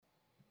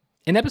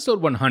In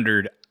episode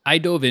 100, I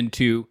dove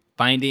into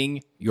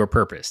finding your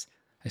purpose.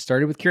 I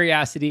started with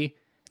curiosity,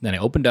 then I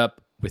opened up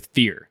with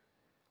fear.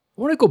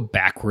 I want to go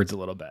backwards a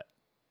little bit.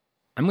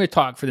 I'm going to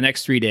talk for the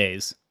next 3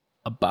 days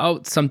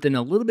about something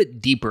a little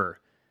bit deeper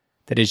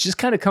that has just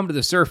kind of come to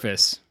the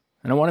surface,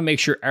 and I want to make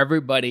sure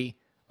everybody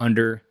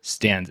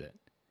understands it.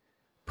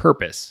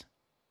 Purpose.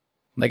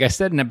 Like I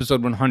said in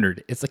episode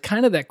 100, it's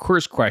kind of that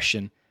course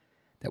question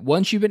that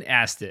once you've been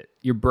asked it,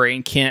 your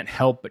brain can't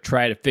help but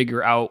try to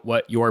figure out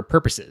what your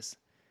purpose is.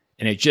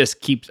 And it just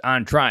keeps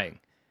on trying.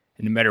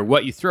 And no matter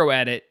what you throw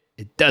at it,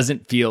 it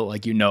doesn't feel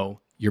like you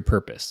know your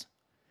purpose.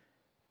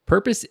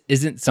 Purpose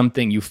isn't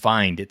something you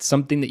find, it's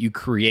something that you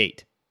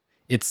create.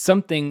 It's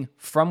something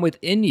from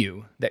within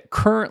you that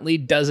currently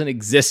doesn't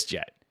exist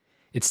yet.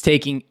 It's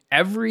taking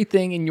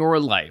everything in your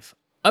life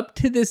up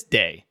to this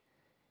day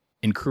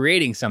and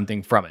creating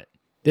something from it.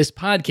 This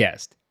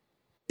podcast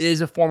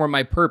is a form of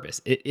my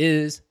purpose. It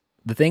is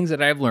the things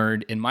that I've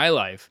learned in my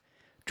life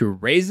to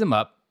raise them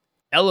up,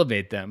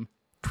 elevate them,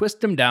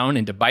 twist them down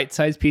into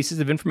bite-sized pieces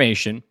of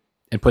information,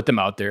 and put them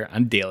out there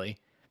on a daily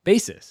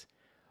basis.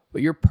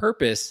 But your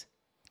purpose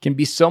can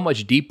be so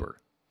much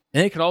deeper,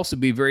 and it can also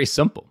be very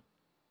simple.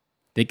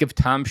 Think of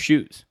Tom's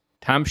Shoes.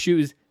 Tom's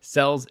Shoes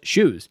sells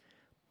shoes,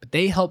 but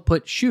they help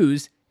put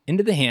shoes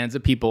into the hands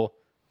of people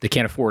that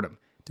can't afford them.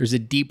 There's a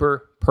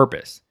deeper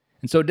purpose.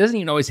 And so it doesn't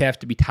even always have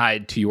to be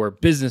tied to your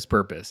business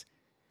purpose.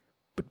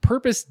 But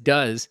purpose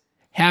does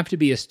have to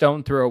be a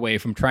stone throw away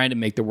from trying to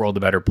make the world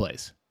a better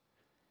place.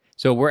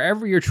 So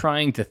wherever you're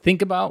trying to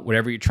think about,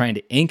 whatever you're trying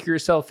to anchor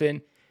yourself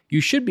in, you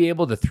should be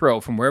able to throw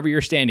from wherever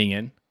you're standing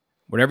in,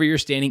 whatever you're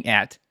standing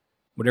at,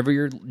 whatever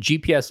your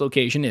GPS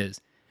location is,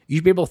 you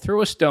should be able to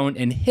throw a stone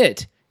and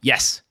hit,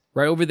 yes,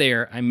 right over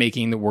there, I'm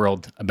making the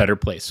world a better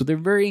place. So they're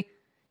very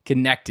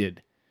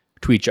connected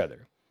to each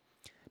other.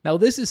 Now,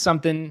 this is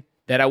something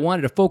that I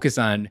wanted to focus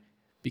on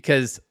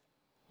because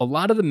a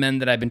lot of the men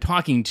that I've been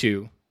talking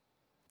to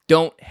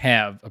don't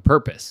have a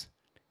purpose.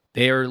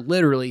 They are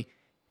literally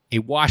a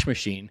wash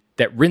machine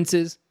that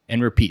rinses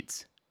and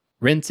repeats,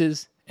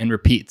 rinses and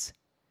repeats.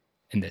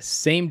 And the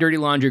same dirty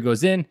laundry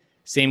goes in,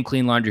 same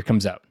clean laundry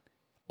comes out,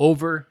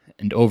 over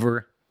and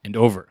over and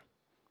over.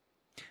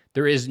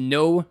 There is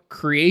no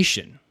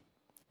creation.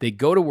 They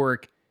go to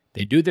work,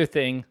 they do their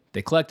thing,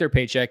 they collect their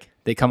paycheck,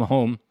 they come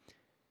home,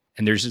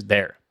 and they're just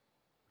there.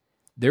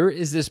 There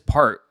is this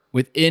part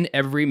within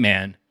every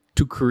man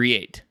to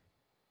create,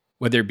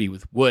 whether it be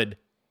with wood,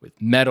 with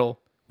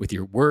metal, with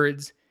your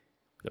words,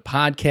 with a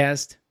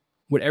podcast,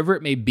 whatever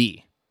it may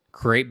be.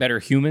 Create better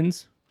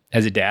humans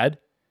as a dad,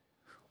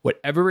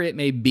 whatever it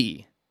may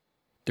be.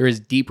 There is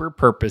deeper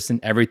purpose in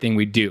everything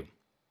we do.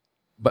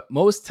 But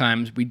most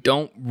times we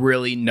don't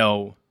really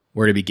know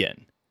where to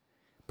begin.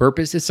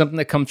 Purpose is something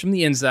that comes from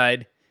the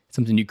inside,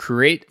 something you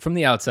create from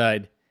the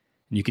outside,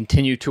 and you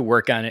continue to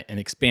work on it and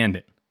expand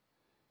it.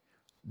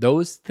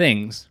 Those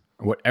things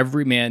are what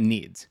every man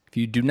needs. If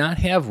you do not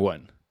have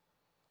one,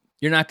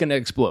 you're not going to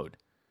explode.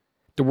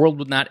 The world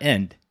will not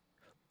end.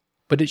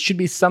 But it should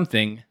be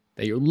something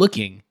that you're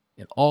looking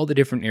at all the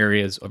different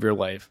areas of your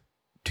life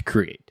to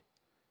create.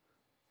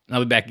 And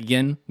I'll be back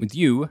again with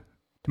you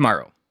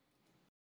tomorrow.